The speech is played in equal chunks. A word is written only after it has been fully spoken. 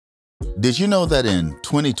Did you know that in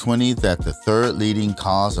 2020 that the third leading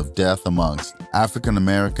cause of death amongst African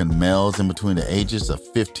American males in between the ages of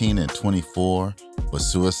 15 and 24 was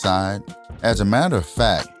suicide? As a matter of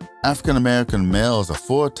fact, African American males are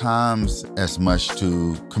 4 times as much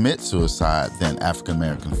to commit suicide than African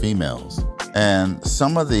American females. And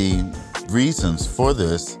some of the reasons for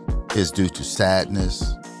this is due to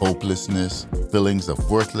sadness, hopelessness, feelings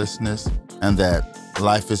of worthlessness, and that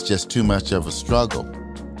life is just too much of a struggle.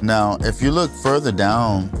 Now, if you look further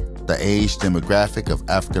down the age demographic of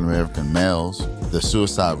African American males, the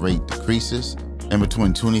suicide rate decreases. In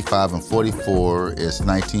between 25 and 44 is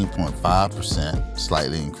 19.5%,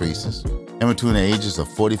 slightly increases. In between the ages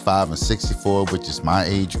of 45 and 64, which is my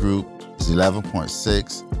age group, is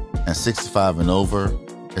 11.6, and 65 and over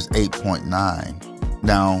is 8.9.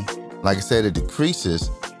 Now, like I said, it decreases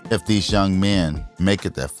if these young men make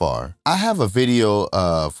it that far. I have a video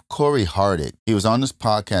of Corey Hardict. He was on this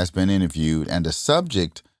podcast being interviewed, and the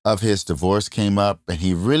subject of his divorce came up, and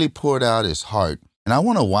he really poured out his heart. And I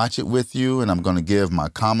want to watch it with you, and I'm going to give my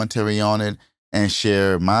commentary on it and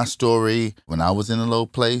share my story when I was in a low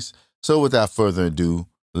place. So without further ado,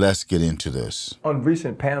 let's get into this. On a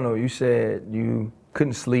recent panel, you said you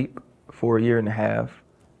couldn't sleep for 1.5 years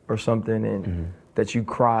or something, and that you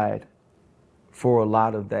cried for a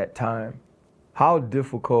lot of that time. How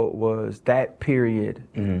difficult was that period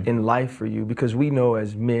in life for you? Because we know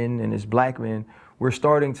as men and as black men, we're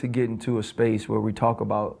starting to get into a space where we talk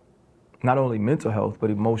about not only mental health, but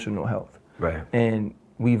emotional health. Right. And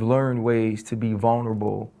we've learned ways to be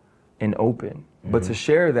vulnerable and open. But to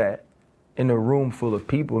share that in a room full of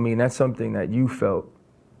people, I mean, that's something that you felt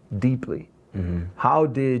deeply. How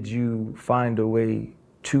did you find a way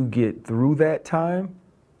to get through that time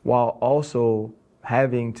while also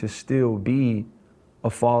having to still be a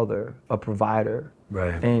father, a provider,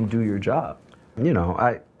 right, and do your job? You know,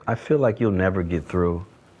 I feel like you'll never get through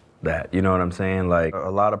that. You know what I'm saying? Like a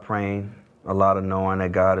lot of praying, a lot of knowing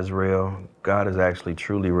that God is real. God is actually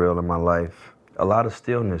truly real in my life. A lot of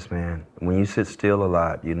stillness, man. When you sit still a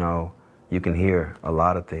lot, you know, you can hear a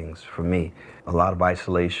lot of things for me. A lot of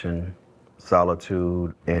isolation,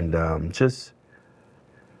 solitude, and just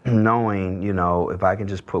knowing, you know, if I can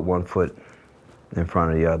just put one foot in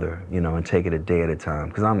front of the other, you know, and take it a day at a time.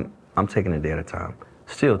 Because I'm taking it a day at a time,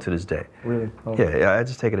 still to this day. Really? Oh. Yeah, I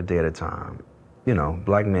just take it a day at a time. You know,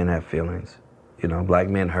 black men have feelings. You know, black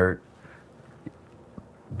men hurt.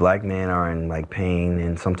 Black men are in like pain,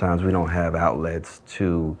 and sometimes we don't have outlets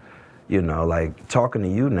to, you know, like talking to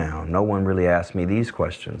you now. No one really asks me these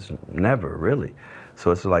questions, never really. So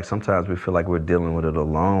it's like sometimes we feel like we're dealing with it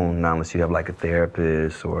alone, not unless you have like a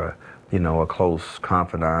therapist or, you know, a close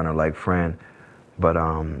confidant or like friend. But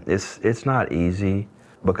it's not easy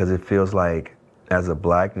because it feels like as a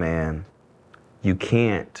black man, you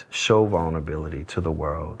can't show vulnerability to the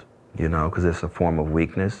world, you know, because it's a form of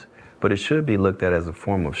weakness. But it should be looked at as a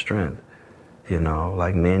form of strength, you know,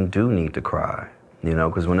 like men do need to cry, you know,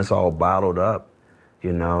 because when it's all bottled up,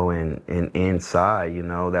 you know, and inside, you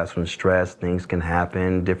know, that's when stress, things can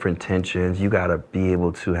happen, different tensions. You got to be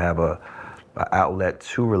able to have a outlet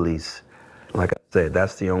to release. Like I said,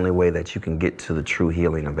 that's the only way that you can get to the true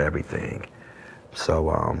healing of everything.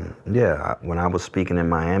 So, yeah, when I was speaking in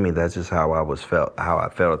Miami, that's just how I felt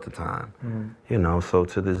at the time. You know, so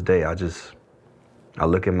to this day, I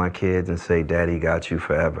look at my kids and say, Daddy got you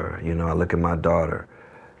forever. You know, I look at my daughter,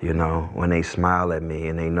 you know, when they smile at me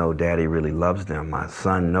and they know Daddy really loves them. My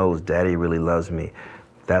son knows Daddy really loves me.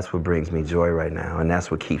 That's what brings me joy right now. And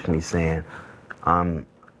that's what keeps me saying, I'm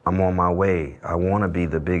on my way. I want to be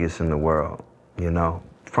the biggest in the world, you know,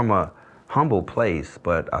 from a humble place,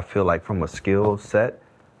 but I feel like from a skill set,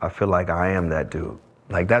 I feel like I am that dude.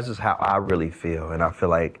 Like, that's just how I really feel. And I feel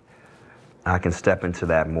like I can step into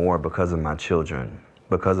that more because of my children,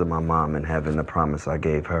 because of my mom and having the promise I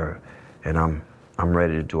gave her. And I'm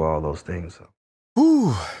ready to do all those things. So.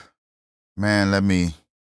 Whew. Man, let me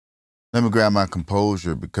grab my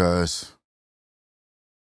composure, because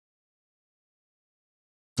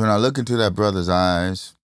when I look into that brother's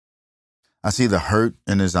eyes, I see the hurt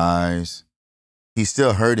in his eyes. He's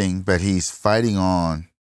still hurting, but he's fighting on.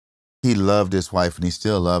 He loved his wife, and he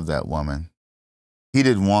still loved that woman. He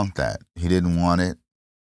didn't want that. He didn't want it.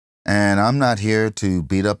 And I'm not here to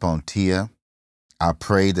beat up on Tia. I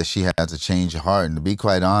pray that she has a change of heart. And to be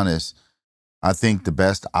quite honest, I think the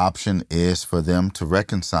best option is for them to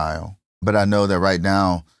reconcile. But I know that right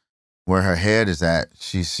now, where her head is at,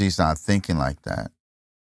 she's not thinking like that.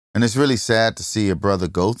 And it's really sad to see a brother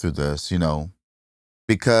go through this, you know,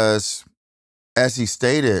 because as he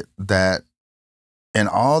stated that in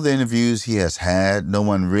all the interviews he has had, no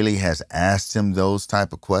one really has asked him those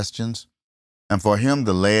type of questions. And for him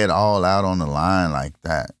to lay it all out on the line like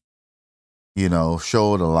that,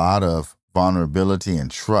 showed a lot of vulnerability and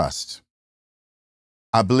trust.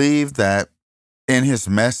 I believe that in his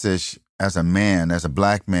message as a man, as a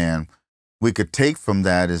black man, we could take from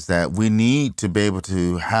that is that we need to be able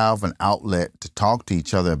to have an outlet to talk to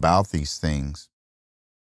each other about these things.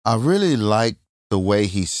 I really like the way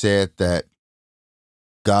he said that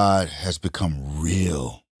God has become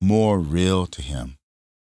real, more real to him.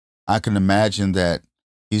 I can imagine that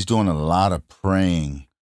he's doing a lot of praying,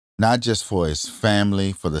 not just for his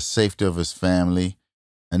family, for the safety of his family,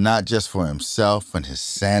 and not just for himself and his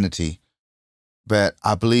sanity, but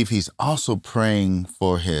I believe he's also praying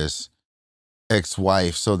for his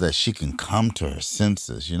ex-wife so that she can come to her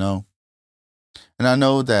senses, And I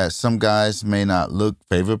know that some guys may not look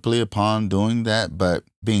favorably upon doing that, but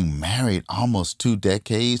being married almost 2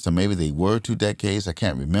 decades, or maybe they were 2 decades, I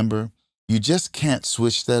can't remember, you just can't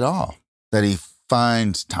switch that off. That he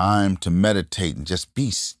finds time to meditate and just be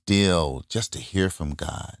still, just to hear from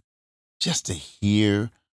God, just to hear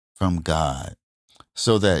from God,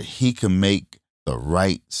 so that he can make the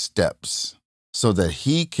right steps, so that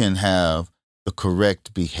he can have the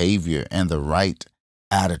correct behavior and the right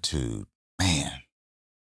attitude. Man.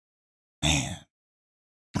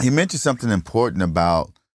 He mentioned something important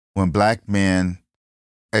about when black men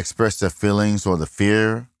express their feelings or the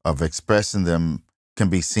fear of expressing them can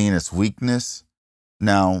be seen as weakness.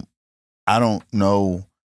 Now, I don't know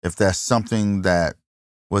if that's something that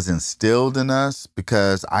was instilled in us,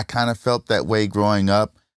 because I kind of felt that way growing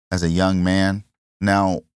up as a young man.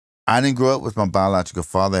 Now, I didn't grow up with my biological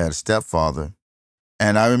father. I had a stepfather.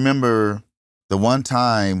 And I remember the one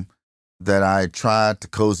time that I tried to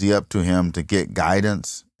cozy up to him to get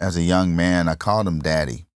guidance as a young man, I called him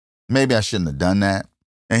daddy. Maybe I shouldn't have done that.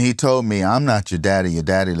 And he told me, "I'm not your daddy. Your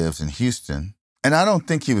daddy lives in Houston." And I don't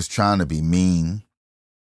think he was trying to be mean,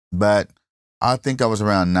 but I think I was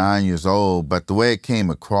around 9 years old. But the way it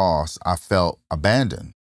came across, I felt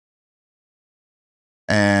abandoned.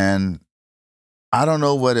 And I don't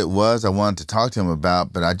know what it was I wanted to talk to him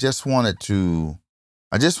about, but I just wanted to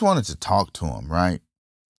talk to him, right?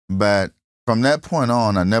 But from that point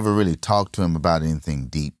on, I never really talked to him about anything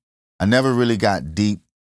deep. I never really got deep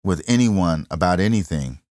with anyone about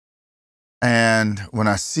anything. And when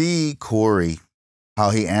I see Corey, how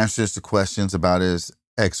he answers the questions about his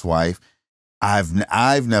ex-wife, I've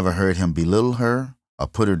never heard him belittle her or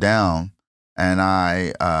put her down. And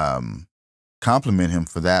I compliment him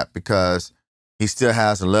for that, because he still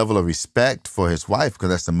has a level of respect for his wife, because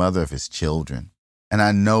that's the mother of his children. And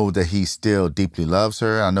I know that he still deeply loves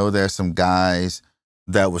her. I know there's some guys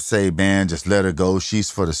that would say, "Man, just let her go. She's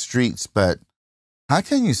for the streets." But how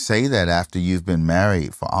can you say that after you've been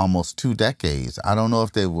married for almost 2 decades? I don't know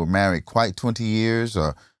if they were married quite 20 years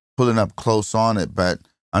or pulling up close on it, but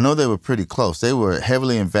I know they were pretty close. They were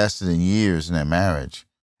heavily invested in years in their marriage.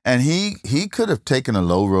 And he could have taken a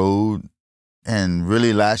low road and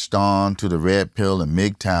really latched on to the red pill and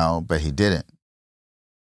MGTOW, but he didn't.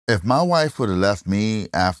 If my wife would have left me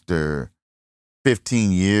after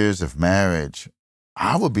 15 years of marriage,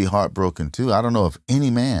 I would be heartbroken too. I don't know of any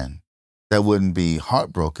man that wouldn't be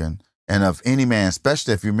heartbroken, and of any man,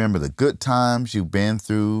 especially if you remember the good times you've been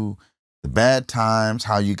through, the bad times,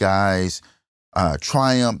 how you guys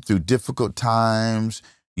triumphed through difficult times,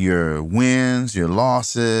 your wins, your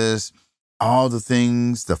losses, all the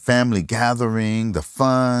things, the family gathering, the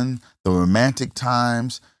fun, the romantic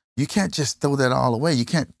times. You can't just throw that all away. You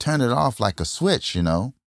can't turn it off like a switch,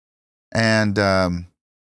 And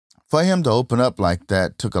for him to open up like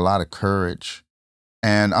that took a lot of courage.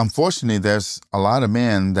 And unfortunately, there's a lot of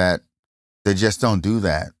men that they just don't do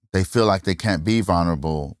that. They feel like they can't be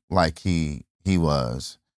vulnerable like he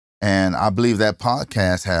was. And I believe that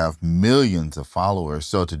podcast have millions of followers.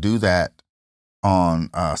 So to do that on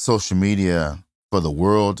social media for the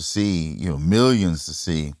world to see, millions to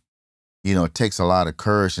see, it takes a lot of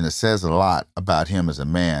courage, and it says a lot about him as a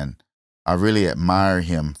man. I really admire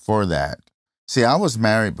him for that. See, I was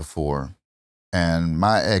married before, and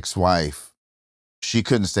my ex-wife, she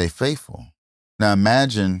couldn't stay faithful. Now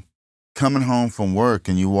imagine coming home from work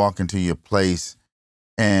and you walk into your place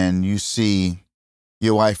and you see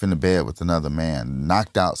your wife in the bed with another man,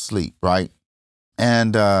 knocked out sleep, right?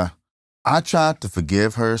 And I tried to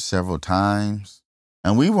forgive her several times,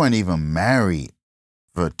 and we weren't even married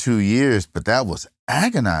for 2 years, but that was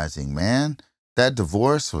agonizing, man. That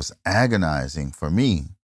divorce was agonizing for me.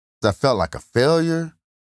 I felt like a failure.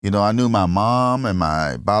 I knew my mom and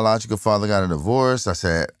my biological father got a divorce. I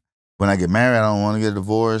said, when I get married, I don't want to get a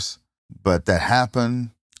divorce. But that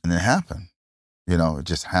happened, and it happened. It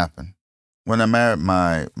just happened. When I married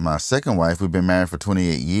my second wife, we've been married for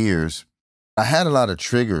 28 years, I had a lot of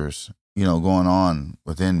triggers, going on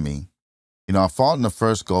within me. I fought in the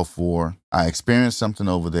first Gulf War. I experienced something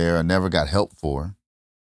over there I never got help for.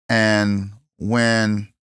 And when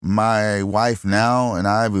my wife now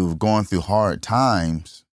and we were going through hard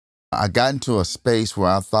times, I got into a space where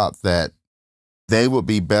I thought that they would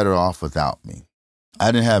be better off without me.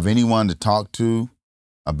 I didn't have anyone to talk to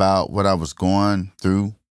about what I was going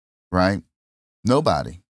through, right?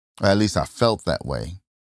 Nobody. Or at least I felt that way.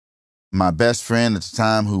 My best friend at the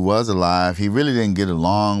time, who was alive, he really didn't get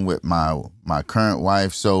along with my current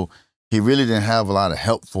wife, so he really didn't have a lot of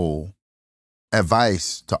helpful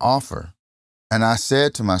advice to offer. And I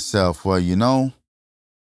said to myself, well,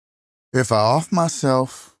 if I off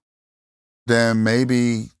myself, then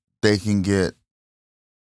maybe they can get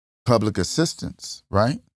public assistance,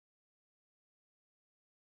 right?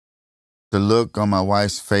 The look on my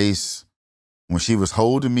wife's face when she was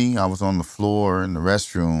holding me, I was on the floor in the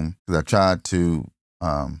restroom because I tried to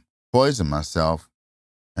poison myself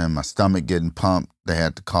and my stomach getting pumped. They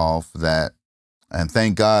had to call for that. And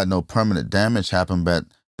thank God no permanent damage happened, but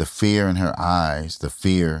the fear in her eyes, the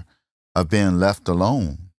fear of being left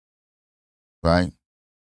alone, right?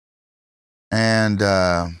 And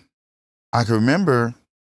I can remember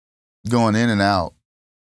going in and out.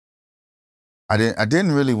 I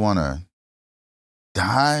didn't really want to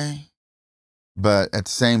die, but at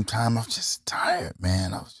the same time, I was just tired,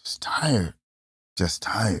 man. I was just tired.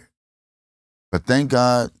 But thank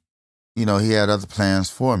God, he had other plans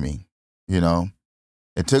for me,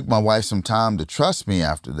 It took my wife some time to trust me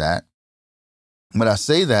after that. But I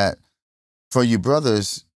say that for you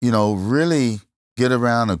brothers, really get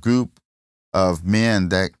around a group of men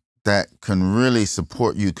that can really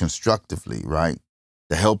support you constructively, right?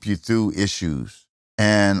 To help you through issues.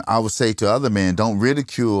 And I would say to other men, don't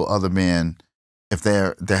ridicule other men if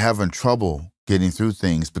they're having trouble getting through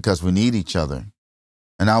things, because we need each other.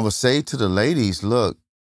 And I would say to the ladies, look,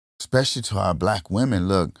 especially to our black women,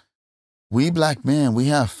 look, we black men, we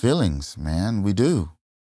have feelings, man. We do.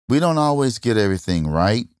 We don't always get everything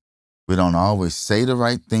right. We don't always say the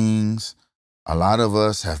right things. A lot of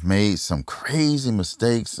us have made some crazy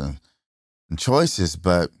mistakes and choices,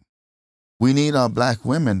 but we need our black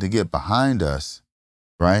women to get behind us,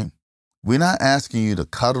 right? We're not asking you to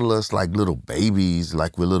cuddle us like little babies,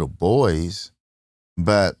 like we're little boys,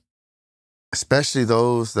 but especially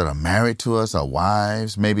those that are married to us, our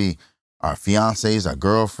wives, maybe our fiancés, our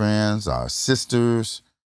girlfriends, our sisters.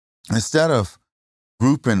 Instead of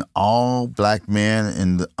grouping all black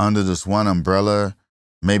men under this one umbrella,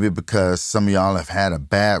 maybe because some of y'all have had a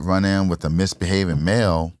bad run-in with a misbehaving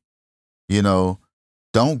male,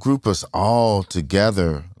 don't group us all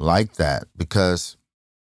together like that, because,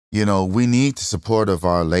 we need the support of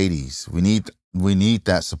our ladies. We need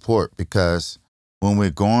that support, because when we're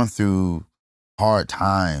going through hard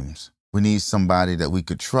times, we need somebody that we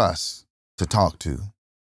could trust to talk to.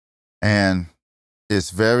 And it's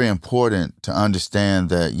very important to understand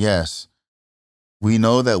that, yes, we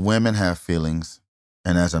know that women have feelings.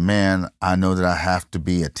 And as a man, I know that I have to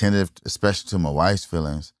be attentive, especially to my wife's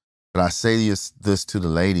feelings. But I say this to the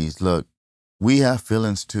ladies, look, we have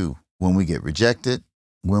feelings too. When we get rejected,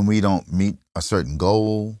 when we don't meet a certain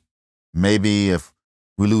goal, maybe if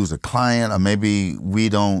we lose a client, or maybe we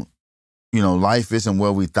don't, life isn't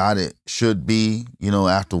where we thought it should be,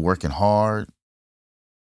 after working hard.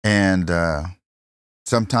 And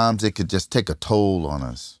sometimes it could just take a toll on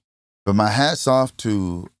us. But my hat's off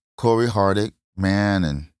to Corey Hardict, man,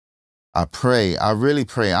 and I really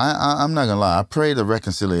pray, I'm not gonna lie, I pray the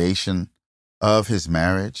reconciliation of his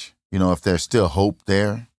marriage, if there's still hope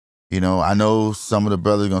there. I know some of the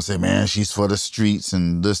brothers are gonna say, man, she's for the streets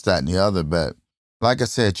and this, that, and the other, but like I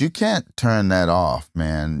said, you can't turn that off,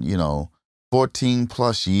 man. 14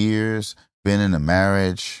 plus years, been in a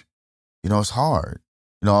marriage, it's hard.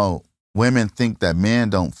 Women think that men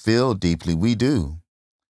don't feel deeply. We do.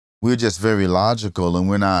 We're just very logical and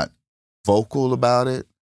we're not vocal about it,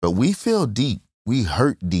 but we feel deep. We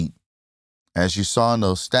hurt deep. As you saw in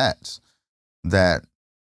those stats, that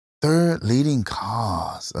third leading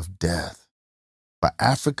cause of death by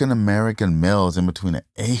African-American males in between the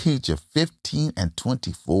age of 15 and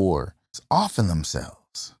 24 is offing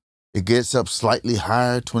themselves. It gets up slightly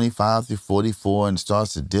higher, 25 through 44, and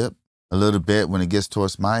starts to dip a little bit when it gets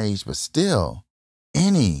towards my age, but still,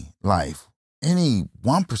 any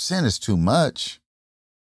 1% is too much.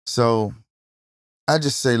 So I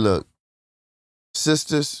just say, look,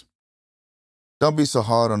 sisters, don't be so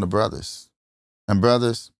hard on the brothers. And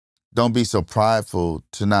brothers, Don't be so prideful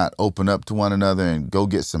to not open up to one another and go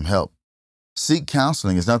get some help. Seek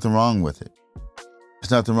counseling. There's nothing wrong with it.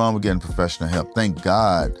 There's nothing wrong with getting professional help. Thank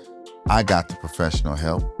God I got the professional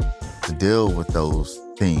help to deal with those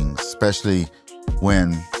things, especially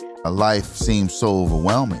when a life seems so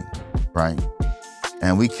overwhelming, right?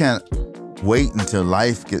 And we can't wait until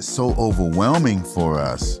life gets so overwhelming for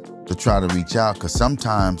us to try to reach out, because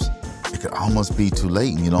sometimes it could almost be too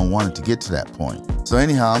late and you don't want it to get to that point. So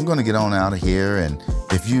anyhow, I'm gonna get on out of here, and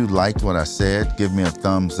if you liked what I said, give me a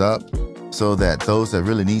thumbs up so that those that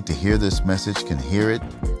really need to hear this message can hear it.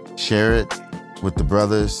 Share it with the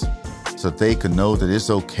brothers so that they can know that it's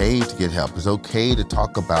okay to get help. It's okay to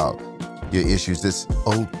talk about your issues. It's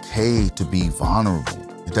okay to be vulnerable.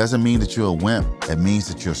 It doesn't mean that you're a wimp. It means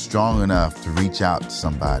that you're strong enough to reach out to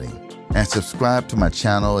somebody. And subscribe to my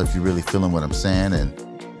channel if you're really feeling what I'm saying, and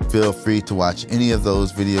feel free to watch any of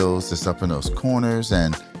those videos that's up in those corners.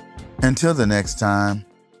 And until the next time,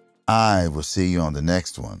 I will see you on the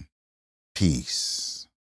next one. Peace.